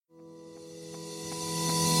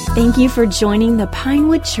Thank you for joining the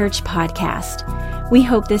Pinewood Church podcast. We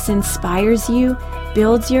hope this inspires you,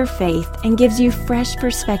 builds your faith, and gives you fresh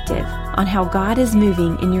perspective on how God is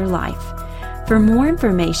moving in your life. For more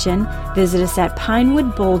information, visit us at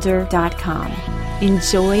pinewoodboulder.com.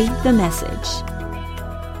 Enjoy the message.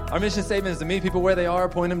 Our mission statement is to meet people where they are,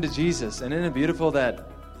 point them to Jesus. And isn't it beautiful that,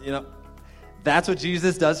 that's what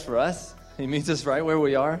Jesus does for us? He meets us right where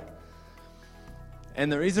we are. And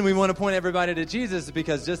the reason we want to point everybody to Jesus is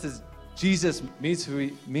because just as Jesus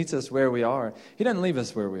meets us where we are, he doesn't leave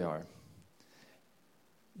us where we are.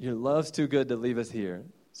 Your love's too good to leave us here.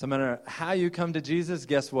 So no matter how you come to Jesus,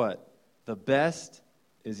 guess what? The best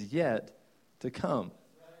is yet to come.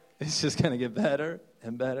 It's just going to get better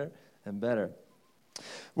and better and better.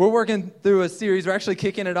 We're working through a series. We're actually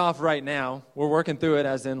kicking it off right now. We're working through it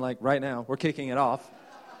as in like right now. We're kicking it off.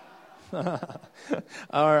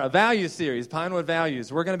 Our value series, Pinewood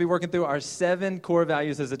Values. We're going to be working through our 7 core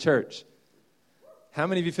values as a church. How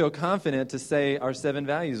many of you feel confident to say our 7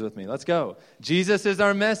 values with me? Let's go. Jesus is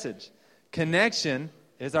our message. Connection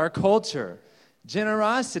is our culture.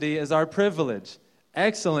 Generosity is our privilege.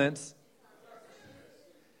 Excellence.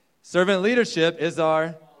 Servant leadership is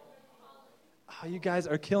our... Oh, you guys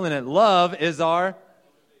are killing it. Love is our...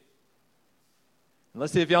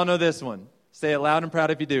 Let's see if y'all know this one. Say it loud and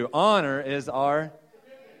proud if you do. Honor is our...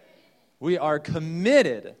 We are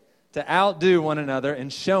committed to outdo one another in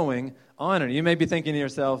showing honor. You may be thinking to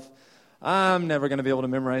yourself, I'm never going to be able to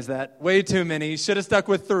memorize that. Way too many. Should have stuck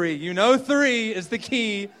with 3. You know 3 is the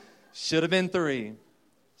key. Should have been 3.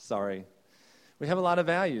 Sorry. We have a lot of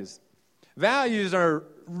values. Values are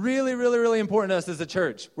really, really, really important to us as a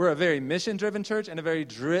church. We're a very mission-driven church and a very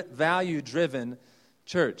value-driven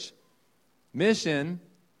church. Mission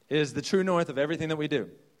is the true north of everything that we do.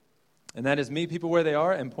 And that is meet people where they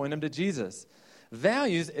are and point them to Jesus.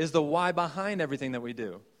 Values is the why behind everything that we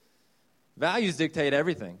do. Values dictate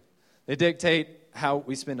everything. They dictate how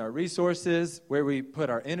we spend our resources, where we put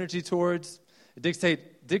our energy towards. It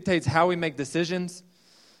dictates how we make decisions.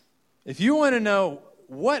 If you want to know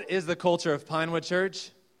what is the culture of Pinewood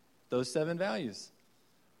Church, those 7 values.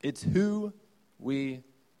 It's who we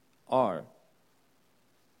are.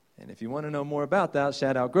 And if you want to know more about that,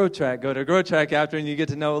 shout out Growth Track. Go to Growth Track after and you get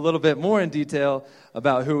to know a little bit more in detail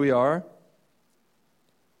about who we are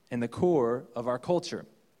and the core of our culture.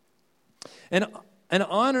 And an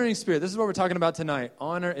honoring spirit, this is what we're talking about tonight.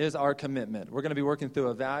 Honor is our commitment. We're going to be working through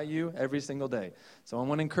a value every single day. So I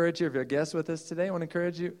want to encourage you, if you're a guest with us today, I want to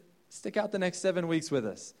encourage you, stick out the next 7 weeks with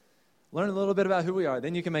us. Learn a little bit about who we are.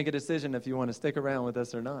 Then you can make a decision if you want to stick around with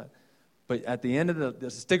us or not. But at the end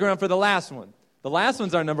of stick around for the last one. The last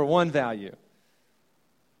one's our number 1 value.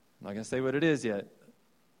 I'm not going to say what it is yet.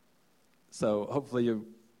 So hopefully you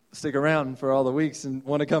stick around for all the weeks and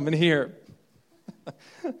want to come in here.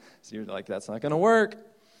 So you're like, that's not going to work.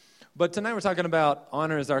 But tonight we're talking about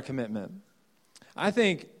honor as our commitment. I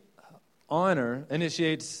think honor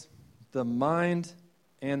initiates the mind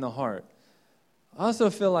and the heart. I also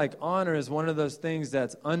feel like honor is one of those things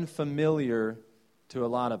that's unfamiliar to a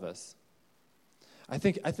lot of us. I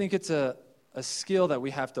think it's a skill that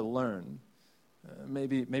we have to learn.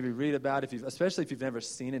 Maybe read about, especially if you've never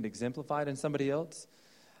seen it exemplified in somebody else.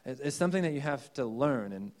 It's something that you have to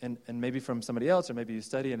learn, and maybe from somebody else, or maybe you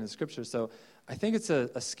study it in Scripture. So I think it's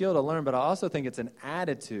a skill to learn, but I also think it's an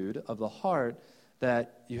attitude of the heart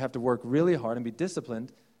that you have to work really hard and be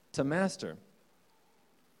disciplined to master.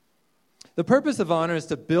 The purpose of honor is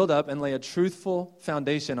to build up and lay a truthful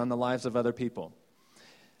foundation on the lives of other people.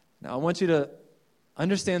 Now, I want you to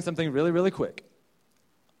understand something really, really quick.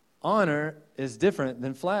 Honor is different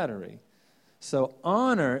than flattery. So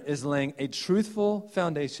honor is laying a truthful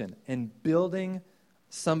foundation and building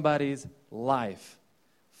somebody's life.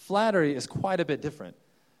 Flattery is quite a bit different.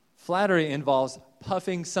 Flattery involves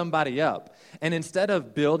puffing somebody up. And instead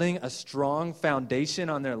of building a strong foundation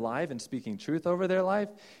on their life and speaking truth over their life,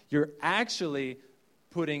 you're actually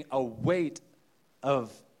putting a weight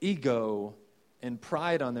of ego and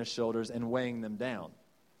pride on their shoulders and weighing them down.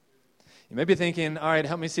 You may be thinking, all right,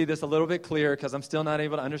 help me see this a little bit clearer because I'm still not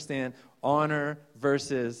able to understand honor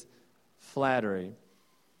versus flattery.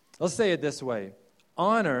 Let's say it this way.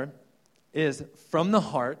 Honor is from the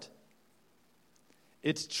heart.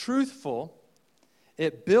 It's truthful.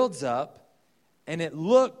 It builds up, and it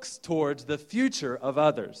looks towards the future of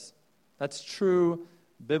others. That's true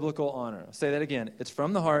biblical honor. I'll say that again. It's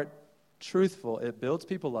from the heart, truthful. It builds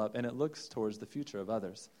people up, and it looks towards the future of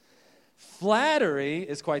others. Flattery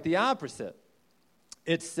is quite the opposite.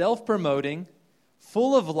 It's self-promoting,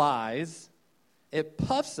 full of lies. It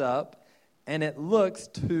puffs up, and it looks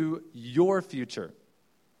to your future.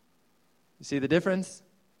 You see the difference?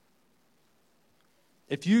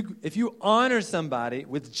 if you honor somebody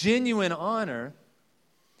with genuine honor,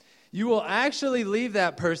 you will actually leave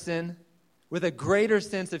that person with a greater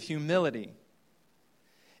sense of humility.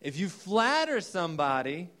 If you flatter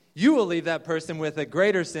somebody, you will leave that person with a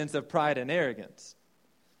greater sense of pride and arrogance.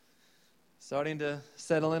 Starting to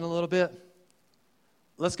settle in a little bit?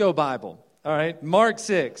 Let's go Bible. All right, Mark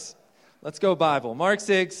 6. Let's go Bible. Mark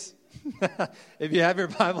 6. If you have your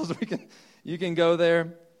Bibles, you can go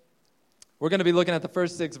there. We're going to be looking at the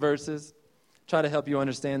first 6 verses. Try to help you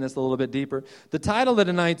understand this a little bit deeper. The title of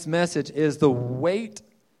tonight's message is The Weight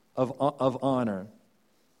of Honor.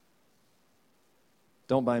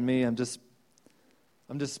 Don't mind me. I'm just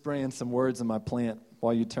spraying some words in my plant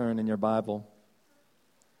while you turn in your Bible.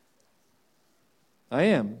 I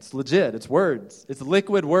am. It's legit. It's words. It's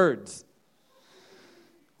liquid words.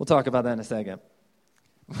 We'll talk about that in a second.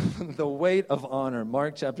 The weight of honor.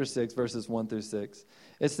 Mark chapter 6, verses 1 through 6.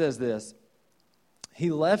 It says this. He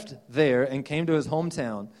left there and came to his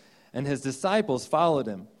hometown, and his disciples followed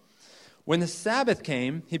him. When the Sabbath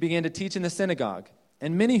came, he began to teach in the synagogue,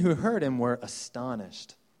 and many who heard him were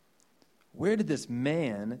astonished. Where did this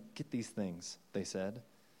man get these things? They said.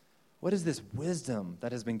 What is this wisdom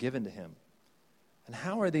that has been given to him? And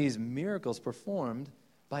how are these miracles performed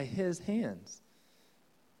by his hands?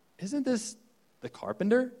 Isn't this the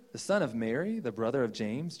carpenter, the son of Mary, the brother of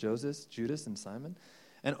James, Joseph, Judas, and Simon?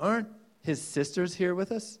 And aren't his sisters here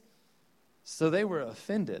with us? So they were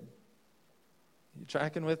offended. You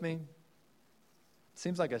tracking with me?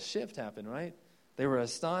 Seems like a shift happened, right? They were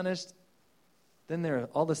astonished. Then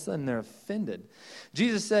all of a sudden they're offended.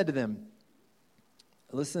 Jesus said to them,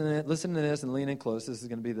 listen to this and lean in close. This is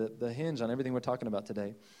going to be the hinge on everything we're talking about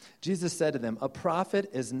today. Jesus said to them, a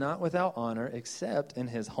prophet is not without honor except in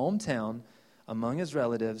his hometown, among his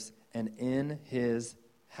relatives, and in his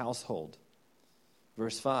household.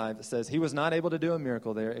 Verse 5 says, he was not able to do a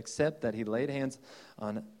miracle there except that he laid hands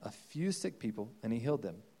on a few sick people and he healed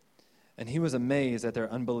them. And he was amazed at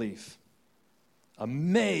their unbelief.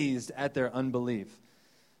 Amazed at their unbelief.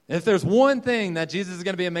 If there's one thing that Jesus is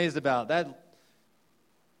going to be amazed about, that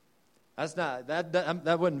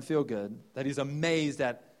wouldn't feel good, that he's amazed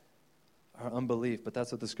at our unbelief, but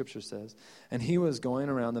that's what the scripture says. And he was going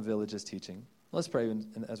around the villages teaching. Let's pray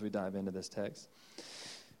as we dive into this text.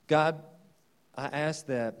 God, I ask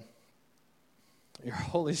that your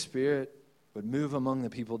Holy Spirit would move among the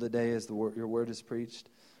people today as your word is preached.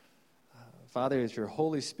 Father, it's your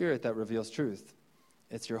Holy Spirit that reveals truth.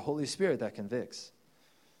 It's your Holy Spirit that convicts.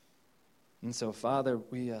 And so, Father,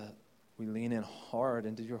 we lean in hard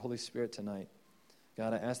into your Holy Spirit tonight.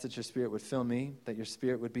 God, I ask that your Spirit would fill me, that your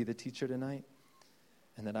Spirit would be the teacher tonight,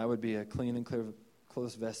 and that I would be a clean and clear,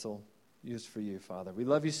 close vessel used for you, Father. We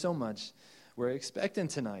love you so much. We're expecting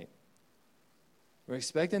tonight. We're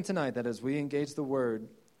expecting tonight that as we engage the word,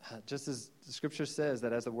 just as the scripture says,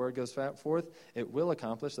 that as the word goes forth, it will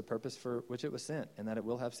accomplish the purpose for which it was sent, and that it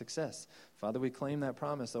will have success. Father, we claim that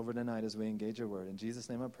promise over tonight as we engage your word. In Jesus'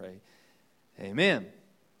 name I pray. Amen.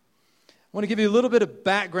 I want to give you a little bit of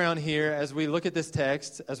background here as we look at this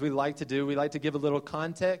text, as we like to do. We like to give a little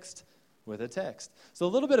context with a text. So a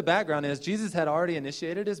little bit of background is Jesus had already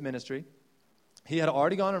initiated his ministry. He had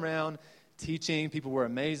already gone around teaching. People were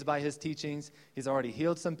amazed by his teachings. He's already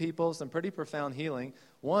healed some people, some pretty profound healing.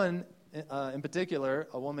 One, in particular,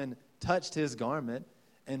 a woman touched his garment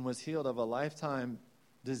and was healed of a lifetime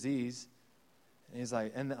disease. And he's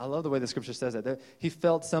like, and I love the way the scripture says that. He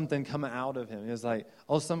felt something come out of him. He was like,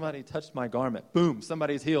 oh, somebody touched my garment. Boom,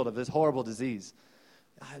 somebody's healed of this horrible disease.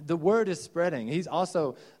 The word is spreading. He's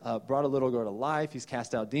also brought a little girl to life. He's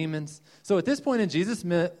cast out demons. So at this point in Jesus'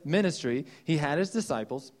 ministry, he had his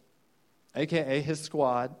disciples, a.k.a. his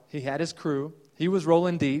squad. He had his crew. He was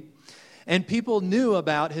rolling deep. And people knew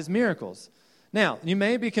about his miracles. Now, you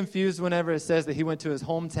may be confused whenever it says that he went to his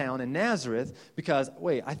hometown in Nazareth because,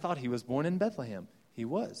 wait, I thought he was born in Bethlehem. He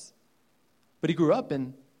was. But he grew up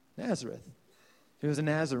in Nazareth. He was a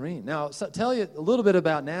Nazarene. Now, tell you a little bit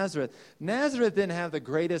about Nazareth. Nazareth didn't have the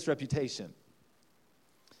greatest reputation.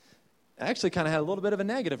 Actually kind of had a little bit of a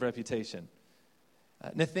negative reputation.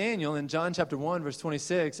 Nathanael in John chapter 1, verse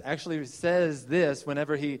 26, actually says this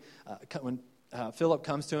whenever when Philip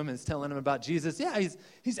comes to him and is telling him about Jesus. Yeah,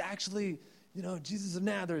 he's actually, Jesus of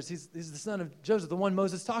Nazareth. He's the son of Joseph, the one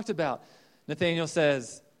Moses talked about. Nathanael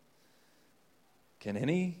says, can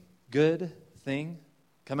any good thing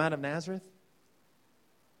come out of Nazareth?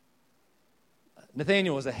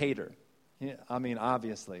 Nathanael was a hater.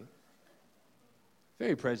 Obviously.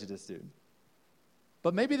 Very prejudiced dude.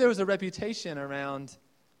 But maybe there was a reputation around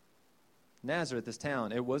Nazareth, this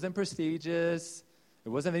town. It wasn't prestigious. It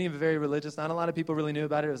wasn't even very religious. Not a lot of people really knew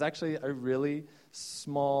about it. It was actually a really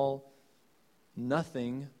small,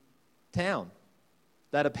 nothing town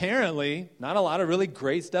that apparently not a lot of really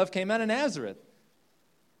great stuff came out of Nazareth.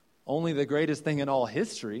 Only the greatest thing in all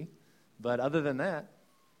history, but other than that.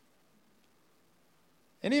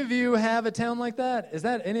 Any of you have a town like that? Is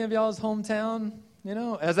that any of y'all's hometown? You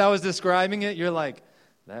know, as I was describing it, you're like,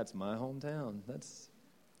 that's my hometown. That's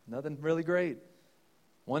nothing really great.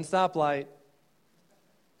 One stoplight.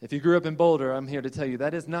 If you grew up in Boulder, I'm here to tell you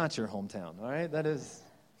that is not your hometown, all right? That is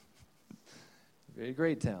a very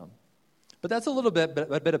great town. But that's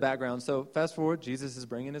a bit of background. So fast forward, Jesus is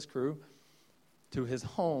bringing his crew to his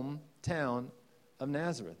hometown of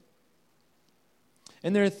Nazareth.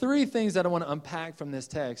 And there are three things that I want to unpack from this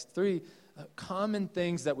text, three common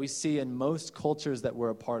things that we see in most cultures that we're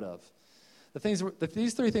a part of.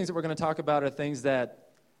 These three things that we're going to talk about are things that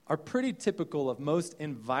are pretty typical of most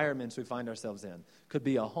environments we find ourselves in. Could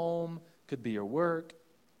be a home, could be your work,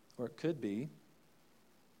 or it could be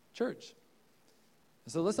church.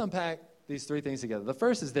 So let's unpack these three things together. The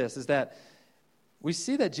first is this, is that we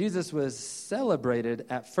see that Jesus was celebrated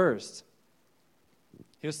at first.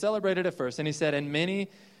 He was celebrated at first, and he said, and many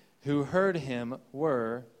who heard him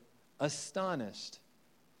were astonished.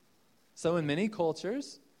 So in many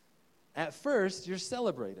cultures, at first, you're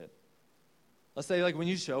celebrated. Let's say, like, when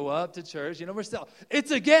you show up to church, you know,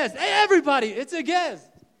 it's a guest. Hey, everybody, it's a guest.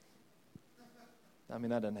 I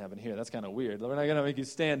mean, that doesn't happen here. That's kind of weird. We're not going to make you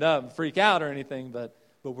stand up and freak out or anything, but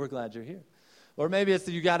we're glad you're here. Or maybe it's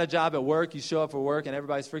that you got a job at work, you show up for work, and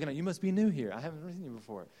everybody's freaking out. You must be new here. I haven't seen you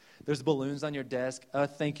before. There's balloons on your desk.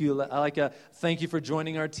 Thank you. I like a thank you for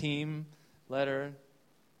joining our team letter.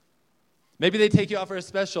 Maybe they take you out for a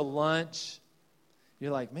special lunch.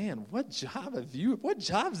 You're like, man, what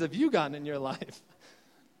jobs have you gotten in your life?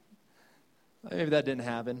 Maybe that didn't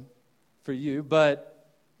happen for you, but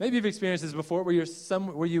maybe you've experienced this before where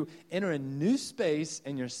you enter a new space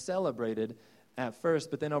and you're celebrated at first,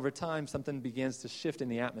 but then over time something begins to shift in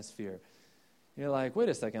the atmosphere. You're like, wait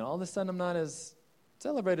a second, all of a sudden I'm not as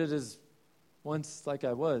celebrated as once like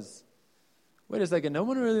I was. Wait a second, no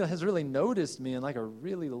one has really noticed me in like a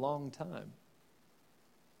really long time.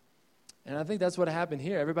 And I think that's what happened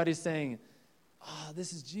here. Everybody's saying, oh,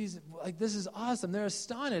 this is Jesus. Like, this is awesome. They're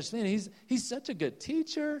astonished. Man, he's such a good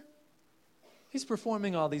teacher. He's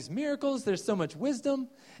performing all these miracles. There's so much wisdom.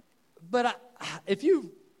 But if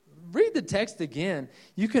you read the text again,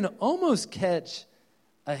 you can almost catch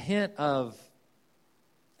a hint of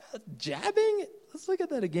jabbing. Let's look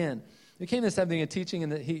at that again. He came this Sabbath teaching,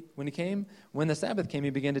 and when the Sabbath came,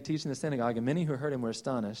 he began to teach in the synagogue, and many who heard him were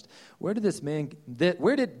astonished. Where did this man,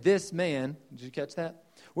 did you catch that?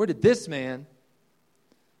 Where did this man,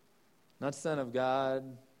 not Son of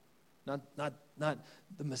God, not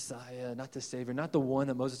the Messiah, not the Savior, not the one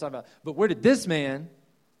that Moses talked about, but where did this man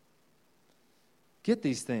get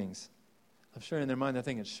these things? I'm sure in their mind they're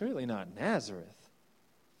thinking, surely not Nazareth.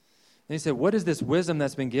 And he said, what is this wisdom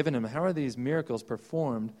that's been given him? How are these miracles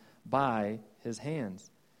performed by his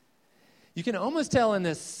hands? You can almost tell in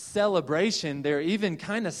this celebration, they're even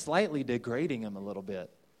kind of slightly degrading him a little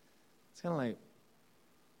bit. It's kind of like,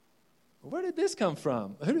 where did this come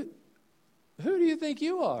from? Who do you think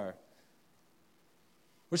you are?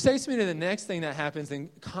 Which takes me to the next thing that happens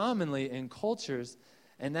commonly in cultures,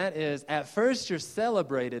 and that is, at first you're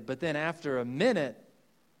celebrated, but then after a minute,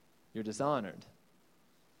 you're dishonored.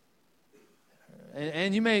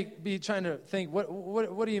 And you may be trying to think,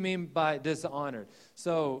 what do you mean by dishonored?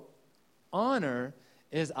 So honor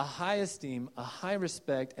is a high esteem, a high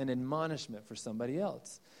respect, and admonishment for somebody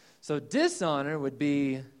else. So dishonor would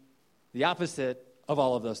be the opposite of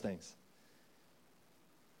all of those things.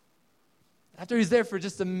 After he's there for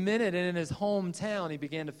just a minute and in his hometown, he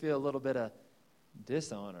began to feel a little bit of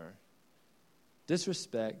dishonor,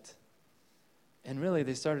 disrespect. And really,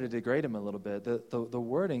 they started to degrade him a little bit. The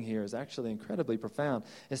wording here is actually incredibly profound.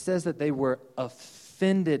 It says that they were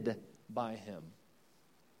offended by him.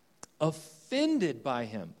 Offended by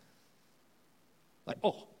him. Like,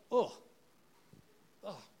 oh,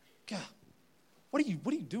 God. What are you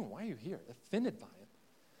doing? Why are you here? Offended by him.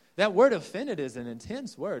 That word offended is an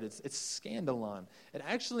intense word. It's scandalon. It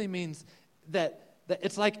actually means that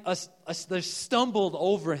it's like they stumbled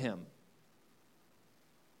over him.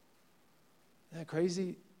 Isn't that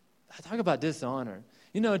crazy? I talk about dishonor.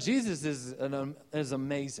 You know, Jesus is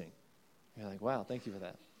amazing. You're like, wow, thank you for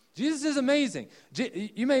that. Jesus is amazing.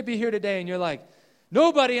 You may be here today and you're like,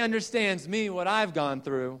 nobody understands me, what I've gone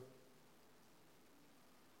through.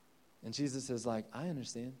 And Jesus is like, I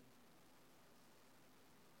understand.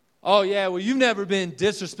 Oh, yeah, well, you've never been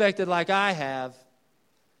disrespected like I have.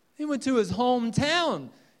 He went to his hometown,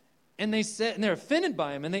 and they're offended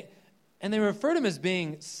by him, and they refer to him as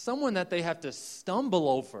being someone that they have to stumble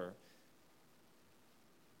over.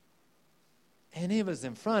 And he was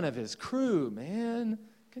in front of his crew, man.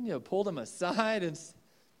 Couldn't you have pulled him aside? And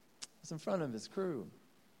was in front of his crew.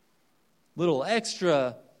 Little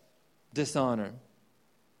extra dishonor.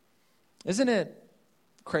 Isn't it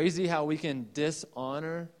crazy how we can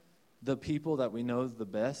dishonor the people that we know the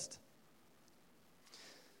best?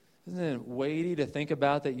 Isn't it weighty to think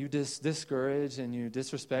about that you discourage and you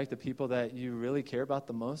disrespect the people that you really care about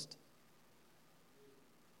the most?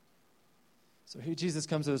 So here Jesus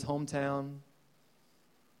comes to his hometown.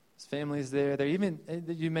 His family's there. They even,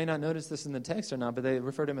 you may not notice this in the text or not, but they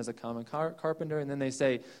refer to him as a common carpenter, and then they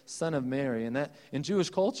say, son of Mary. And that in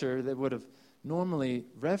Jewish culture, they would have normally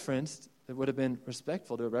referenced, it would have been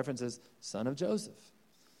respectful to reference as son of Joseph.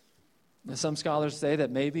 Now, some scholars say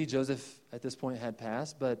that maybe Joseph at this point had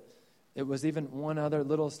passed, but it was even one other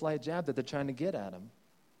little slight jab that they're trying to get at him.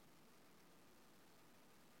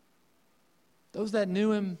 Those that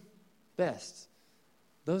knew him best,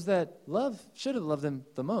 those that should have loved him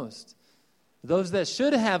the most, those that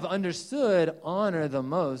should have understood honor the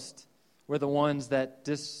most were the ones that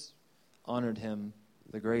dishonored him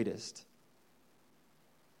the greatest.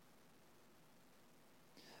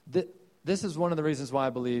 This is one of the reasons why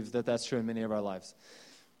I believe that that's true in many of our lives.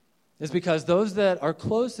 It's because those that are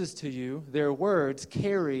closest to you, their words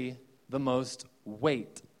carry the most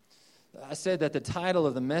weight. I said that the title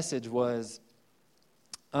of the message was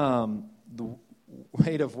the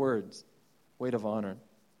weight of words, weight of honor.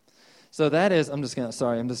 So that is, I'm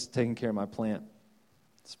just taking care of my plant.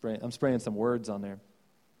 I'm spraying some words on there.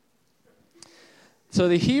 So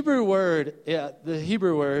the Hebrew word,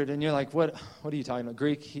 and you're like, what are you talking about?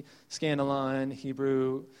 Greek, Scandalon,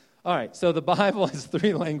 Hebrew. All right, so the Bible is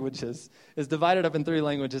 3 languages. It's divided up in 3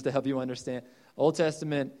 languages to help you understand. Old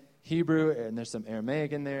Testament, Hebrew, and there's some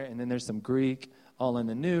Aramaic in there, and then there's some Greek, all in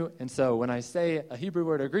the New. And so when I say a Hebrew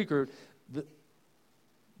word or a Greek word,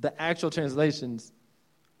 the actual translations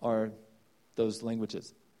are those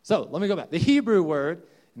languages. So let me go back. The Hebrew word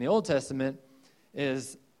in the Old Testament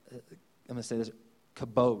is, I'm going to say this,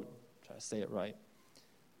 kabod, try to say it right,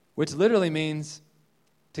 which literally means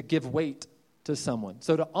to give weight to someone.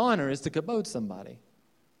 So to honor is to kabod somebody.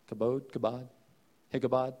 Kabod,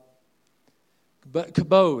 hikabod. But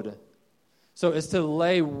kabod. So it's to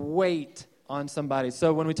lay weight on somebody.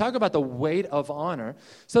 So when we talk about the weight of honor,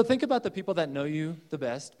 so think about the people that know you the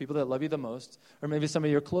best, people that love you the most, or maybe some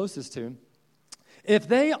of you're closest to. If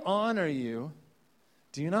they honor you,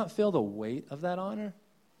 do you not feel the weight of that honor?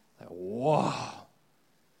 Like, whoa.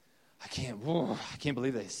 I can't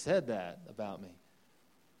believe they said that about me.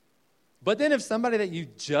 But then if somebody that you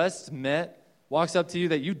just met walks up to you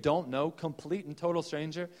that you don't know, complete and total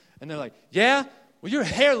stranger, and they're like, yeah, well, your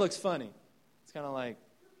hair looks funny. It's kind of like,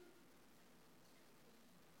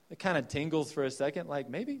 it kind of tingles for a second, like,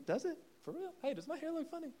 maybe, does it? For real? Hey, does my hair look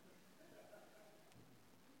funny?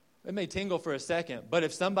 It may tingle for a second, but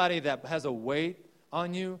if somebody that has a weight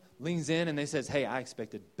on you leans in and they says, hey, I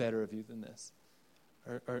expected better of you than this,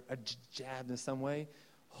 or a jab in some way,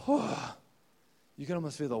 you can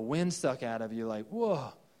almost feel the wind suck out of you, like,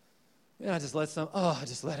 whoa. I just let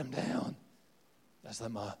him down. I just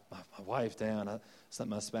let my wife down. I just let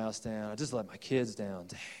my spouse down. I just let my kids down.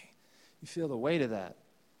 Dang. You feel the weight of that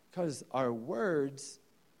because our words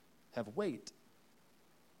have weight.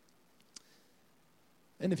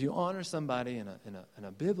 And if you honor somebody in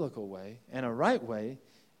a biblical way and a right way,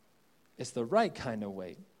 it's the right kind of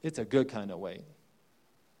weight. It's a good kind of weight.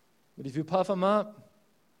 But if you puff them up,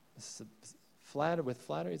 with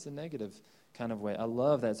flattery, it's a negative kind of weight. I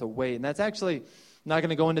love that. It's a weight. And that's actually, I'm not going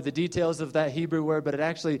to go into the details of that Hebrew word, but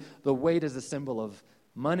the weight is a symbol of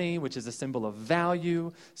money, which is a symbol of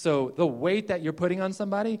value. So the weight that you're putting on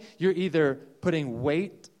somebody, you're either putting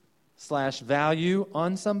weight/value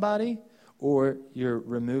on somebody, or you're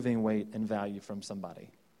removing weight and value from somebody.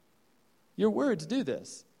 Your words do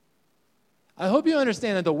this. I hope you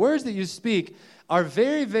understand that the words that you speak are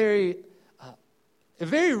very, very,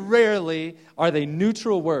 very rarely are they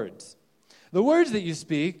neutral words. The words that you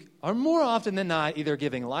speak are more often than not either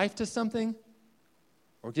giving life to something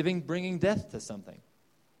or bringing death to something.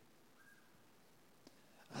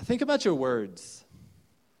 Think about your words.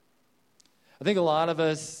 I think a lot of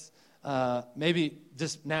us maybe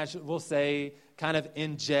just naturally will say, kind of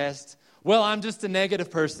in jest, well, I'm just a negative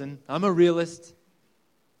person. I'm a realist.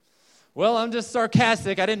 Well, I'm just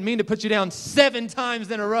sarcastic. I didn't mean to put you down 7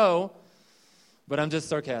 times in a row, but I'm just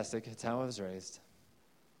sarcastic. It's how I was raised.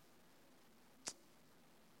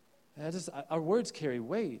 Our words carry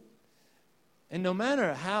weight. And no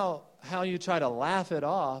matter how you try to laugh it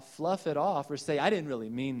off, fluff it off, or say, I didn't really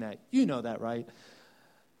mean that. You know that, right?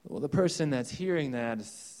 Well, the person that's hearing that,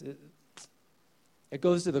 it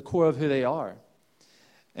goes to the core of who they are.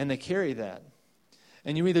 And they carry that.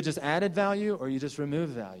 And you either just added value or you just remove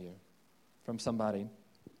value from somebody.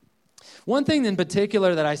 One thing in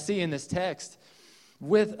particular that I see in this text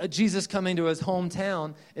with Jesus coming to his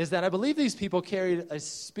hometown is that I believe these people carried a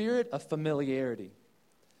spirit of familiarity.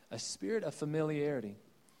 A spirit of familiarity.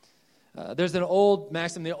 There's an old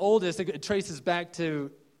maxim, the oldest, it traces back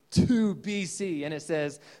to 2 BC, and it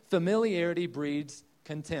says, familiarity breeds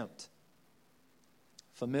contempt.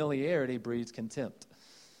 Familiarity breeds contempt.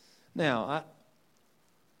 Now,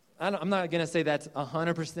 I'm not going to say that's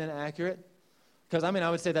 100% accurate, because, I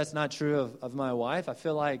would say that's not true of my wife. I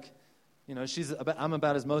feel like, I'm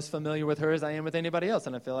about as most familiar with her as I am with anybody else,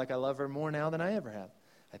 and I feel like I love her more now than I ever have.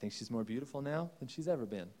 I think she's more beautiful now than she's ever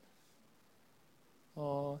been.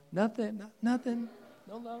 Oh, nothing,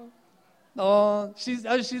 no love. Oh, she's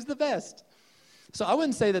the best. So I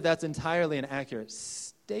wouldn't say that that's entirely an accurate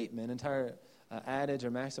statement, entire adage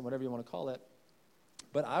or maxim, whatever you want to call it.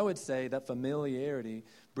 But I would say that familiarity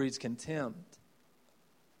breeds contempt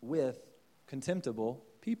with contemptible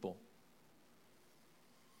people.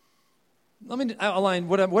 Let me outline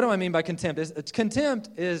what do I mean by contempt. Contempt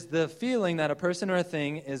is the feeling that a person or a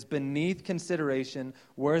thing is beneath consideration,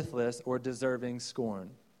 worthless, or deserving scorn.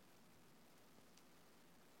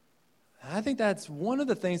 I think that's one of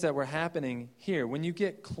the things that were happening here. When you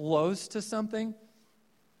get close to something,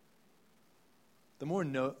 the more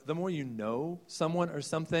you know someone or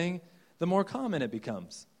something, the more common it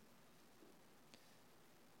becomes.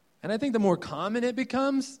 And I think the more common it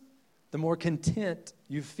becomes, the more content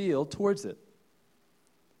you feel towards it.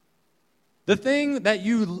 The thing that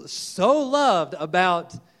you so loved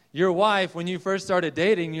about your wife when you first started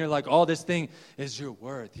dating, you're like, oh, this thing is your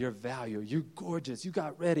worth, your value. You're gorgeous. You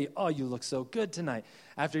got ready. Oh, you look so good tonight.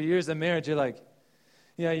 After years of marriage, you're like,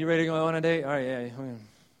 yeah, you ready to go on a date? All right, yeah.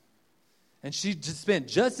 And she just spent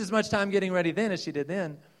just as much time getting ready then as she did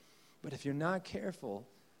then. But if you're not careful,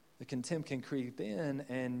 the contempt can creep in,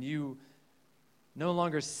 and you no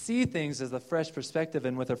longer see things as a fresh perspective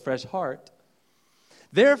and with a fresh heart.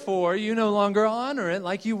 Therefore, you no longer honor it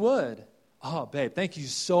like you would. Oh, babe, thank you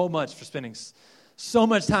so much for spending so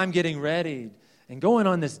much time getting ready and going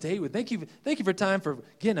on this date with. Thank you for time for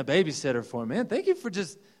getting a babysitter for me. Man, thank you for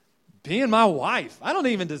just being my wife. I don't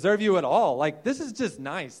even deserve you at all. Like, this is just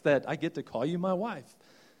nice that I get to call you my wife.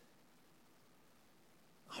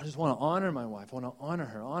 I just want to honor my wife. I want to honor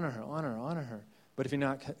her. But if you're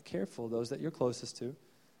not careful, those that you're closest to,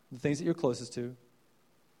 the things that you're closest to,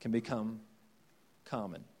 can become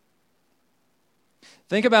common.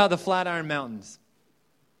 Think about the Flatiron Mountains.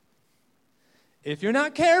 If you're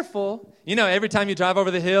not careful, every time you drive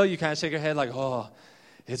over the hill, you kind of shake your head like, oh,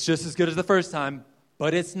 it's just as good as the first time,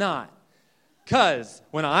 but it's not. Because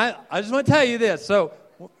I just want to tell you this. So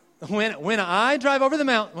when I drive over the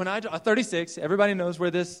mountain, when I drive 36, everybody knows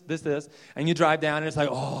where this is, and you drive down, and it's like,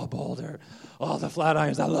 oh, Boulder, oh, the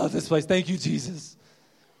Flatirons, I love this place. Thank you, Jesus.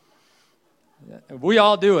 We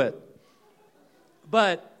all do it.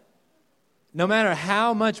 But no matter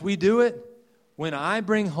how much we do it, when I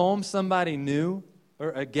bring home somebody new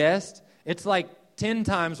or a guest, it's like 10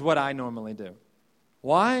 times what I normally do.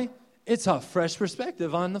 Why? It's a fresh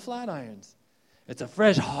perspective on the Flatirons. It's a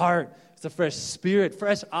fresh heart. It's a fresh spirit,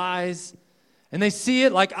 fresh eyes. And they see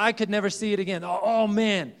it like I could never see it again. Oh,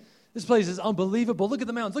 man, this place is unbelievable. Look at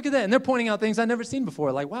the mountains. Look at that. And they're pointing out things I've never seen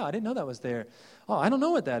before. Like, wow, I didn't know that was there. Oh, I don't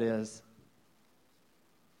know what that is.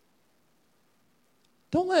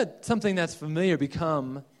 Don't let something that's familiar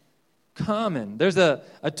become common. There's a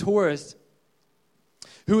tourist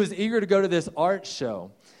who is eager to go to this art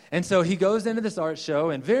show. And so he goes into this art show,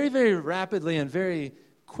 and very, very rapidly and very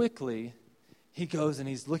quickly, he goes and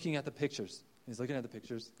he's looking at the pictures. He's looking at the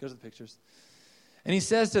pictures, goes to the pictures. And he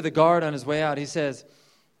says to the guard on his way out, he says,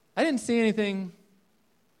 I didn't see anything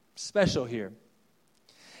special here.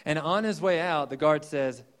 And on his way out, the guard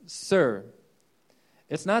says, sir,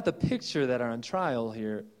 it's not the picture that are on trial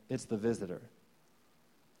here, it's the visitor.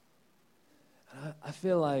 And I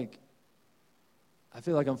feel like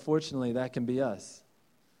unfortunately that can be us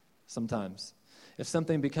sometimes. If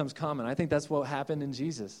something becomes common, I think that's what happened in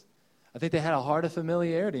Jesus. I think they had a heart of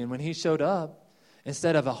familiarity, and when he showed up,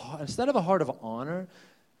 instead of a heart of honor,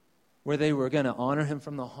 where they were going to honor him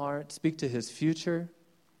from the heart, speak to his future,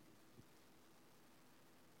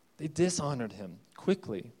 they dishonored him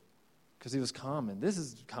quickly because he was common. This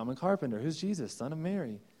is common carpenter. Who's Jesus, son of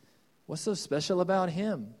Mary? What's so special about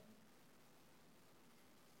him?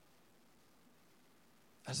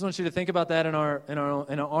 I just want you to think about that in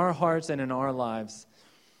our hearts and in our lives.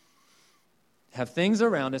 Have things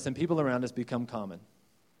around us and people around us become common?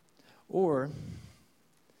 Or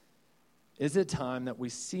is it time that we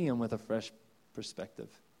see them with a fresh perspective,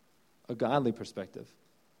 a godly perspective,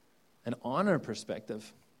 an honor perspective?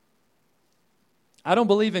 I don't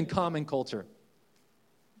believe in common culture.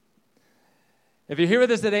 If you're here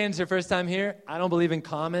with us today and it's your first time here, I don't believe in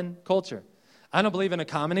common culture. I don't believe in a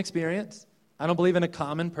common experience. I don't believe in a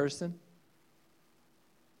common person.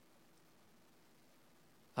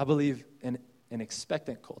 I believe in an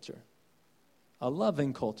expectant culture, a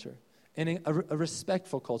loving culture, and a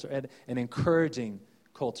respectful culture, and an encouraging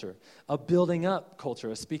culture, a building up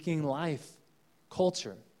culture, a speaking life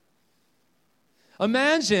culture.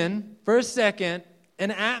 Imagine, for a second,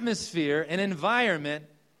 an atmosphere, an environment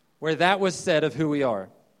where that was said of who we are.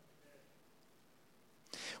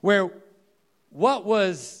 Where what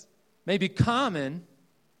was maybe common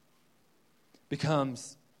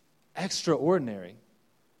becomes extraordinary.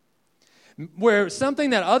 Where something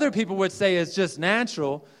that other people would say is just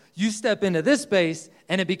natural, you step into this space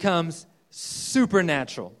and it becomes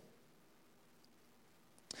supernatural.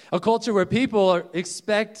 A culture where people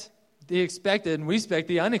expect the expected and we expect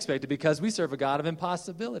the unexpected because we serve a God of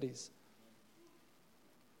impossibilities.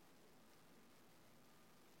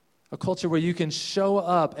 A culture where you can show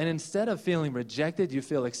up and instead of feeling rejected, you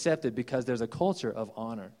feel accepted because there's a culture of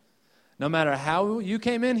honor. No matter how you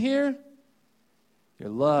came in here, you're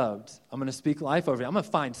loved. I'm going to speak life over you. I'm going to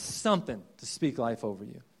find something to speak life over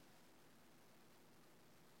you.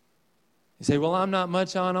 You say, well, I'm not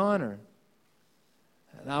much on honor.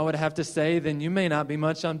 And I would have to say, then you may not be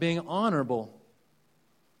much on being honorable.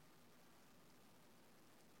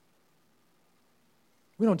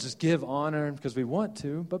 We don't just give honor because we want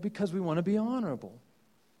to, but because we want to be honorable.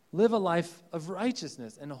 Live a life of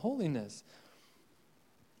righteousness and holiness.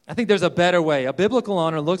 I think there's a better way. A biblical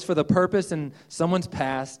honor looks for the purpose in someone's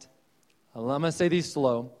past. I'm going to say these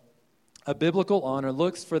slow. A biblical honor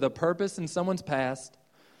looks for the purpose in someone's past,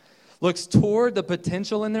 looks toward the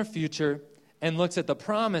potential in their future, and looks at the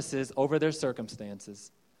promises over their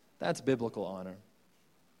circumstances. That's biblical honor.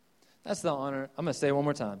 That's the honor. I'm going to say it one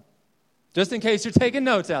more time, just in case you're taking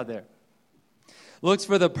notes out there. Looks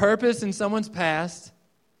for the purpose in someone's past.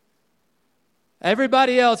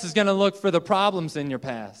 Everybody else is going to look for the problems in your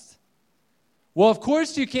past. Well, of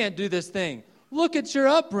course you can't do this thing. Look at your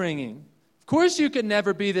upbringing. Of course you could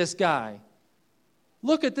never be this guy.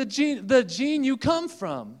 Look at the gene you come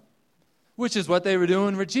from, which is what they were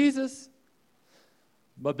doing with Jesus.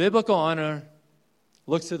 But biblical honor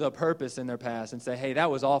looks to the purpose in their past and say, hey,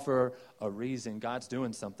 that was all for a reason. God's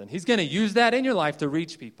doing something. He's going to use that in your life to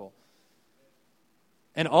reach people.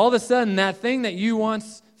 And all of a sudden, that thing that you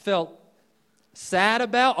once felt sad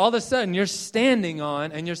about, all of a sudden you're standing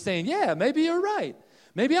on and you're saying, yeah, maybe you're right.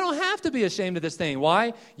 Maybe I don't have to be ashamed of this thing.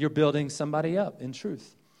 Why? You're building somebody up in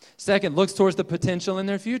truth. Second, looks towards the potential in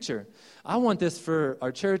their future. I want this for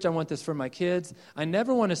our church. I want this for my kids. I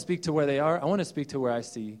never want to speak to where they are. I want to speak to where I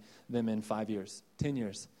see them in 5 years, 10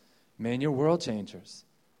 years. Man, you're world changers.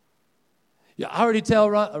 Yeah, I already tell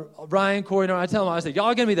Ryan, Corey, I tell them, I say, y'all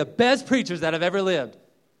are going to be the best preachers that have ever lived.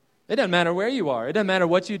 It doesn't matter where you are. It doesn't matter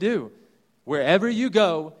what you do. Wherever you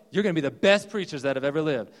go, you're going to be the best preachers that have ever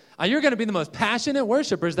lived. You're going to be the most passionate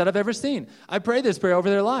worshipers that I've ever seen. I pray this prayer over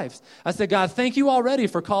their lives. I said, God, thank you already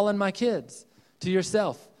for calling my kids to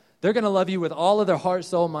yourself. They're going to love you with all of their heart,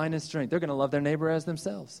 soul, mind, and strength. They're going to love their neighbor as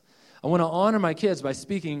themselves. I want to honor my kids by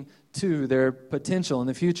speaking to their potential in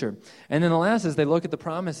the future. And then the last is they look at the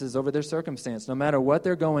promises over their circumstance. No matter what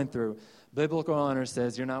they're going through, biblical honor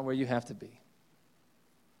says you're not where you have to be.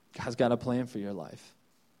 God's got a plan for your life.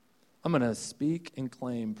 I'm going to speak and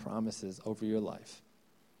claim promises over your life.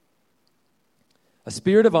 A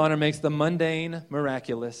spirit of honor makes the mundane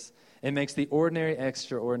miraculous. It makes the ordinary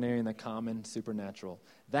extraordinary and the common supernatural.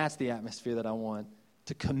 That's the atmosphere that I want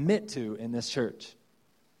to commit to in this church.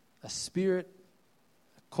 A spirit,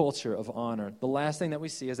 a culture of honor. The last thing that we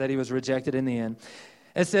see is that he was rejected in the end.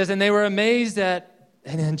 It says, and they were amazed at,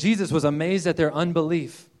 and Jesus was amazed at their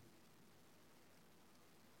unbelief.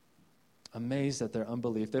 Amazed at their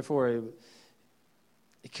unbelief. Therefore,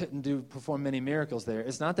 he couldn't perform many miracles there.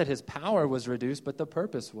 It's not that his power was reduced, but the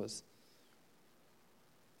purpose was.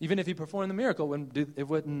 Even if he performed the miracle, it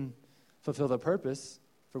wouldn't fulfill the purpose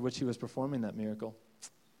for which he was performing that miracle.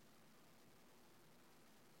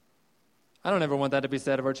 I don't ever want that to be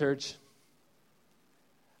said of our church.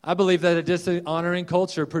 I believe that a dishonoring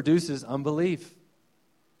culture produces unbelief.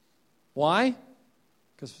 Why?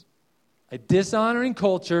 Because a dishonoring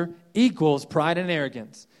culture equals pride and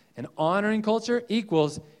arrogance. An honoring culture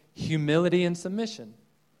equals humility and submission.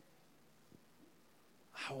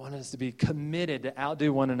 I want us to be committed to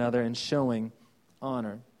outdo one another in showing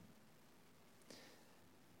honor.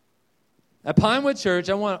 At Pinewood Church,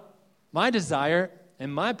 my desire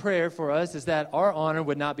and my prayer for us is that our honor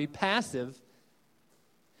would not be passive,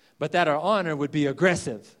 but that our honor would be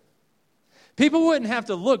aggressive. People wouldn't have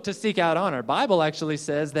to look to seek out honor. The Bible actually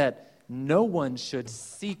says that no one should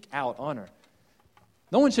seek out honor.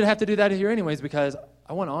 No one should have to do that here anyways, because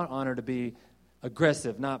I want our honor to be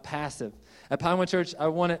aggressive, not passive. At Pinewood Church,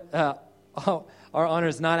 our honor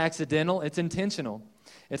is not accidental, it's intentional.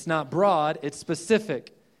 It's not broad, it's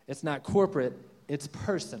specific. It's not corporate, it's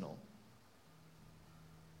personal.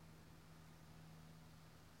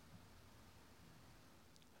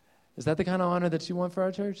 Is that the kind of honor that you want for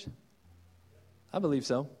our church? I believe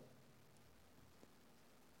so.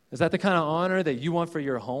 Is that the kind of honor that you want for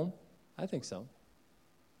your home? I think so.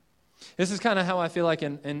 This is kind of how I feel like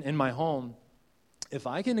in my home. If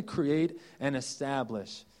I can create and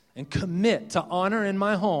establish and commit to honor in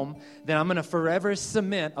my home, then I'm going to forever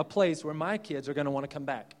cement a place where my kids are going to want to come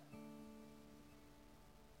back.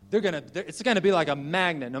 It's going to be like a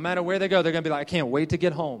magnet. No matter where they go, they're going to be like, I can't wait to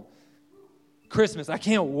get home. Christmas, I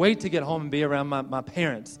can't wait to get home and be around my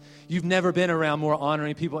parents. You've never been around more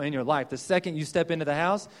honoring people in your life. The second you step into the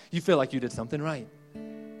house, you feel like you did something right.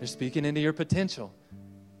 They're speaking into your potential.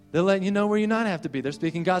 They're letting you know where you not have to be. They're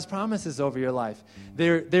speaking God's promises over your life.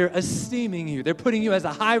 They're esteeming you. They're putting you as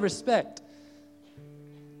a high respect.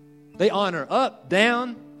 They honor up,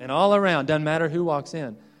 down, and all around. Doesn't matter who walks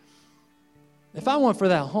in. If I want for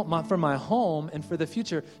that home, for my home and for the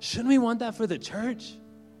future, shouldn't we want that for the church?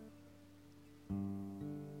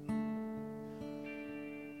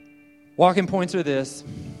 Walking points are this,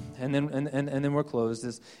 and then we're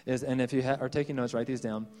closed. And if you are taking notes, write these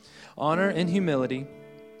down. Honor and humility.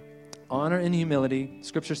 Honor and humility.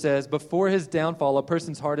 Scripture says, before his downfall, a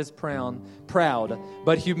person's heart is proud,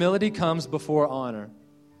 but humility comes before honor.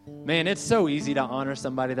 Man, it's so easy to honor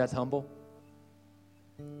somebody that's humble.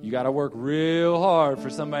 You got to work real hard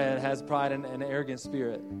for somebody that has pride and an arrogant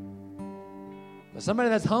spirit. But somebody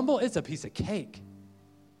that's humble, it's a piece of cake.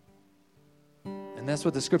 And that's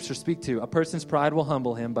what the scriptures speak to. A person's pride will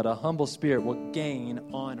humble him, but a humble spirit will gain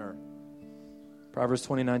honor. Proverbs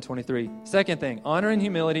 29:23. Second thing, honor and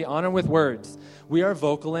humility, honor with words. We are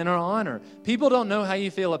vocal in our honor. People don't know how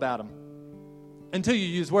you feel about them until you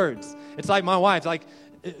use words. It's like my wife,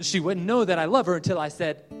 she wouldn't know that I love her until I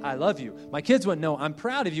said, I love you. My kids wouldn't know I'm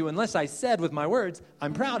proud of you unless I said with my words,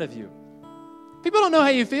 I'm proud of you. People don't know how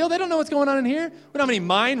you feel. They don't know what's going on in here. We don't have any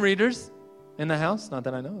mind readers in the house, not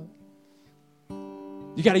that I know of.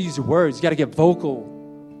 You got to use your words. You got to get vocal.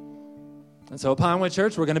 And so at Pinewood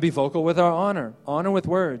Church, we're going to be vocal with our honor. Honor with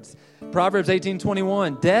words. Proverbs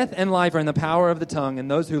 18:21. Death and life are in the power of the tongue,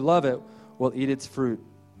 and those who love it will eat its fruit.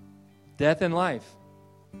 Death and life.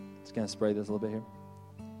 Just going to spray this a little bit here.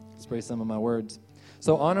 Spray some of my words.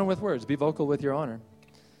 So honor with words. Be vocal with your honor.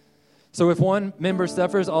 So if one member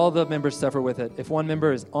suffers, all the members suffer with it. If one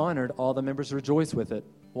member is honored, all the members rejoice with it.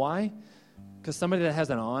 Why? Because somebody that has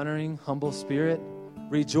an honoring, humble spirit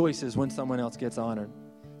rejoices when someone else gets honored.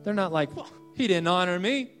 They're not like, well, he didn't honor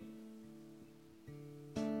me.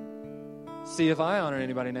 See if I honor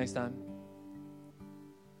anybody next time.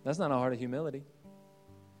 That's not a heart of humility.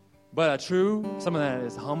 But someone that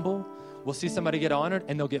is humble, will see somebody get honored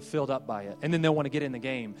and they'll get filled up by it. And then they'll want to get in the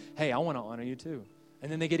game. Hey, I want to honor you too.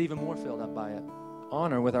 And then they get even more filled up by it.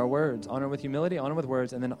 Honor with our words. Honor with humility, honor with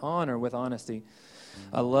words, and then honor with honesty.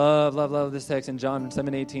 I love this text in John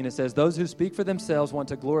 7:18. It says, those who speak for themselves want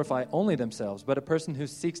to glorify only themselves, but a person who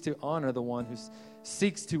seeks to honor the one who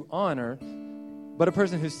seeks to honor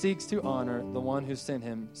the one who sent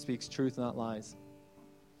him speaks truth, not lies.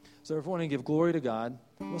 So if we want to give glory to God,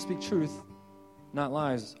 we'll speak truth, not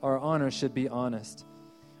lies. Our honor should be honest.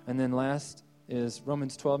 And then last is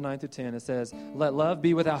Romans 12:9-10. It says, let love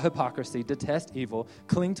be without hypocrisy, detest evil,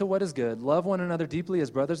 cling to what is good, love one another deeply as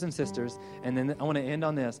brothers and sisters. And then I want to end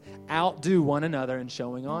on this. Outdo one another in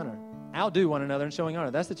showing honor. Outdo one another in showing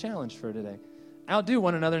honor. That's the challenge for today. Outdo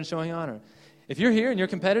one another in showing honor. If you're here and you're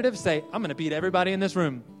competitive, say, I'm going to beat everybody in this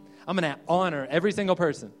room. I'm going to honor every single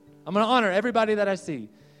person. I'm going to honor everybody that I see.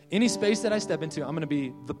 Any space that I step into, I'm going to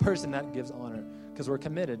be the person that gives honor because we're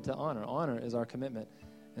committed to honor. Honor is our commitment.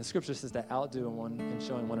 And Scripture says to outdo and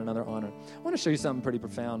showing one another honor. I want to show you something pretty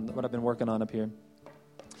profound, what I've been working on up here.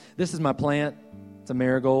 This is my plant. It's a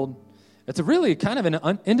marigold. It's a really kind of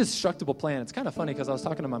an indestructible plant. It's kind of funny because I was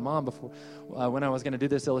talking to my mom before when I was going to do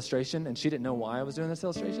this illustration, and she didn't know why I was doing this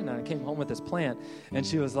illustration. And I came home with this plant, and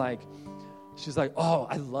she was like, She's like, oh,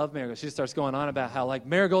 I love marigolds. She starts going on about how, like,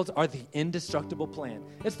 marigolds are the indestructible plant.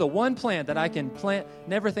 It's the one plant that I can plant,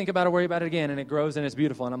 never think about or worry about it again, and it grows and it's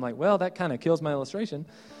beautiful. And I'm like, well, that kind of kills my illustration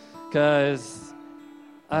because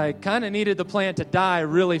I kind of needed the plant to die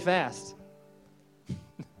really fast.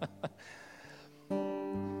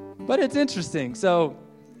 But it's interesting. So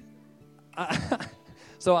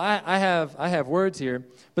I have words here,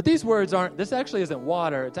 but these words aren't, this actually isn't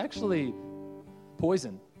water. It's actually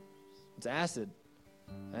poison. It's acid,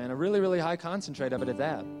 and a really, really high concentrate of it at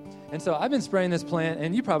that. And so I've been spraying this plant,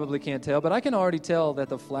 and you probably can't tell, but I can already tell that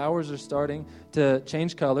the flowers are starting to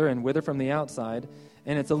change color and wither from the outside,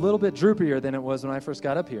 and it's a little bit droopier than it was when I first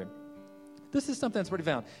got up here. This is something that's pretty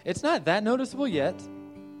found. It's not that noticeable yet,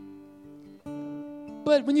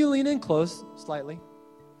 but when you lean in close, slightly,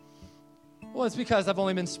 well, it's because I've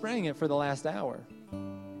only been spraying it for the last hour.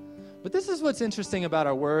 But this is what's interesting about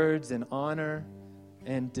our words and honor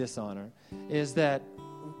and dishonor, is that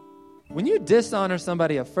when you dishonor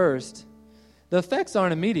somebody at first, the effects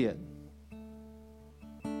aren't immediate,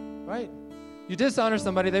 right? You dishonor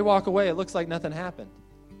somebody, they walk away, it looks like nothing happened.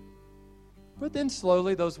 But then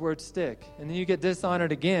slowly those words stick, and then you get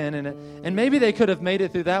dishonored again, and maybe they could have made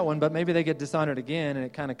it through that one, but maybe they get dishonored again, and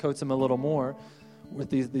it kind of coats them a little more with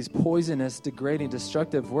these poisonous, degrading,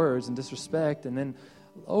 destructive words and disrespect. And then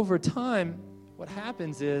over time, what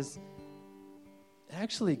happens is it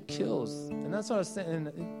actually kills. And that's what I was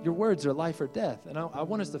saying. Your words are life or death. And I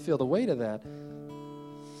want us to feel the weight of that.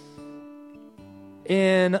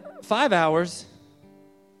 In 5 hours,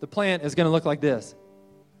 the plant is going to look like this.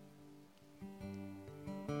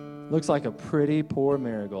 Looks like a pretty poor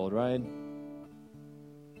marigold, right?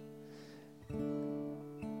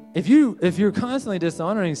 If you're constantly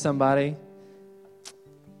dishonoring somebody,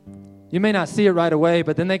 you may not see it right away,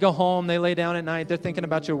 but then they go home, they lay down at night, they're thinking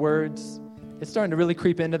about your words. It's starting to really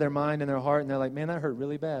creep into their mind and their heart, and they're like, man, that hurt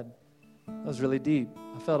really bad. That was really deep.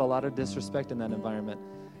 I felt a lot of disrespect in that environment.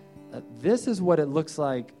 This is what it looks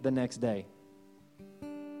like the next day.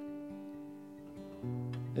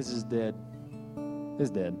 This is dead. It's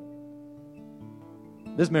dead.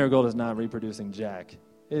 This marigold is not reproducing jack.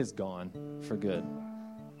 It is gone for good.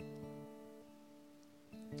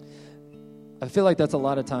 I feel like that's a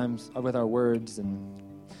lot of times with our words, and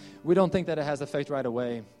we don't think that it has effect right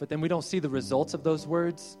away, but then we don't see the results of those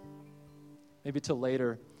words maybe till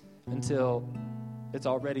later, until it's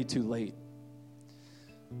already too late.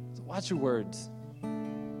 So watch your words.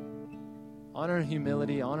 Honor and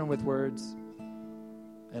humility, honor with words,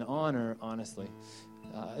 and honor honestly.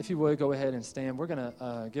 If you would, go ahead and stand. We're going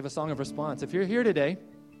to give a song of response. If you're here today,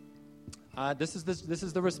 this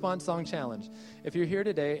is the response song challenge. If you're here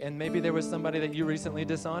today and maybe there was somebody that you recently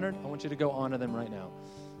dishonored, I want you to go honor them right now,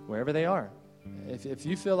 wherever they are. If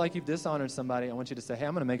you feel like you've dishonored somebody, I want you to say, hey,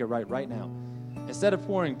 I'm going to make it right now. Instead of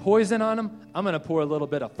pouring poison on them, I'm going to pour a little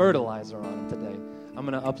bit of fertilizer on them today. I'm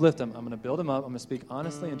going to uplift them. I'm going to build them up. I'm going to speak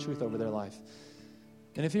honestly and truth over their life.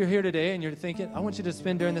 And if you're here today and you're thinking, I want you to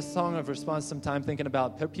spend during this song of response some time thinking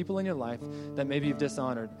about people in your life that maybe you've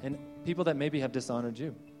dishonored and people that maybe have dishonored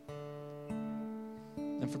you.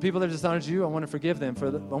 And for people that have dishonored you, I want to forgive them.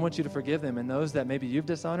 I want you to forgive them. And those that maybe you've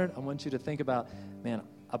dishonored, I want you to think about, man,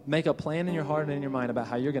 make a plan in your heart and in your mind about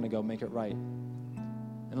how you're going to go make it right.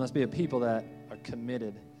 And let's be a people that are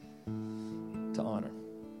committed to honor.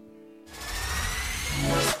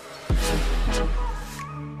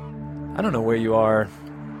 I don't know where you are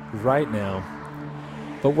right now,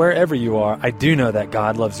 but wherever you are, I do know that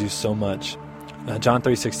God loves you so much. John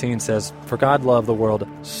 3:16 says, for God loved the world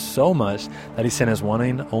so much that he sent his one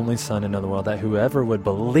and only Son into the world, that whoever would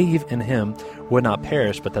believe in him would not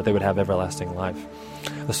perish, but that they would have everlasting life.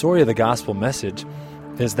 The story of the gospel message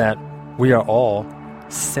is that we are all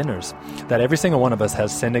sinners, that every single one of us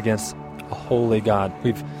has sinned against a holy God.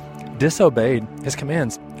 We've disobeyed his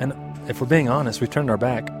commands, and if we're being honest, we've turned our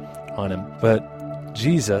back on him. But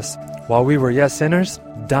Jesus, while we were yet sinners,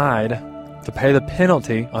 died to pay the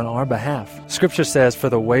penalty on our behalf. Scripture says, for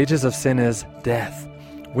the wages of sin is death.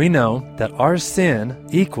 We know that our sin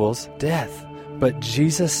equals death. But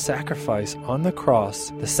Jesus' sacrifice on the cross,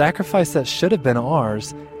 the sacrifice that should have been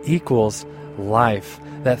ours, equals life.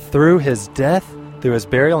 That through his death, through his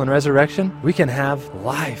burial and resurrection, we can have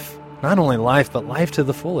life. Not only life, but life to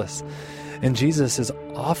the fullest. And Jesus is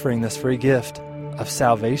offering this free gift of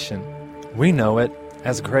salvation. We know it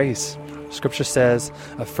as grace. Scripture says,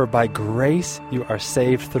 for by grace you are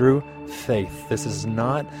saved through faith. This is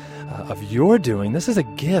not of your doing. This is a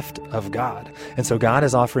gift of God. And so God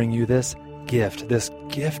is offering you this gift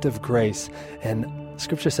of grace. And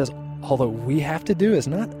Scripture says all that we have to do is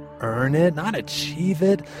not earn it, not achieve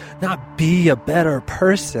it, not be a better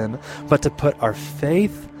person, but to put our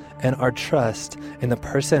faith and our trust in the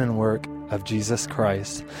person and work of Jesus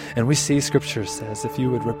Christ. And we see Scripture says if you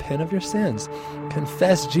would repent of your sins,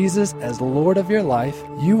 confess Jesus as Lord of your life,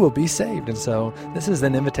 you will be saved. And so this is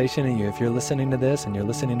an invitation to you. If you're listening to this and you're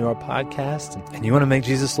listening to our podcast and you want to make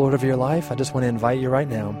Jesus Lord of your life, I just want to invite you right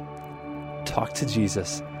now. Talk to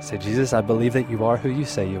Jesus. Say, Jesus, I believe that you are who you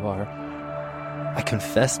say you are. I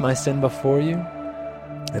confess my sin before you,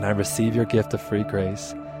 and I receive your gift of free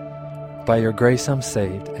grace. By your grace, I'm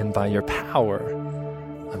saved, and by your power,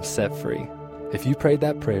 I'm set free. If you prayed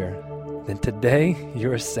that prayer, then today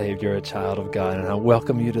you're saved. You're a child of God, and I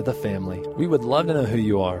welcome you to the family. We would love to know who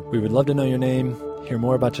you are. We would love to know your name, hear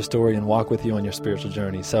more about your story, and walk with you on your spiritual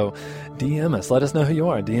journey. So DM us. Let us know who you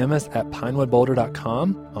are. DM us at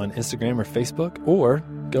pinewoodboulder.com on Instagram or Facebook, or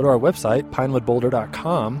go to our website,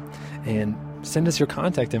 pinewoodboulder.com, and send us your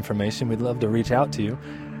contact information. We'd love to reach out to you.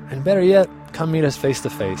 And better yet, come meet us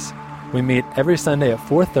face-to-face. We meet every Sunday at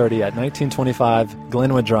 4:30 at 1925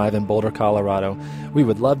 Glenwood Drive in Boulder, Colorado. We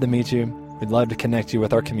would love to meet you. We'd love to connect you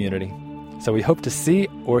with our community. So we hope to see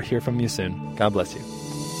or hear from you soon. God bless you.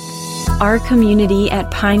 Our community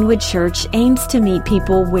at Pinewood Church aims to meet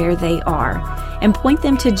people where they are and point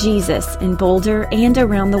them to Jesus in Boulder and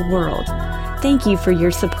around the world. Thank you for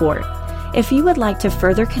your support. If you would like to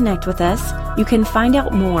further connect with us, you can find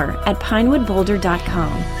out more at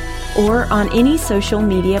pinewoodboulder.com or on any social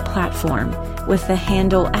media platform with the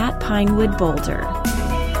handle @PinewoodBoulder.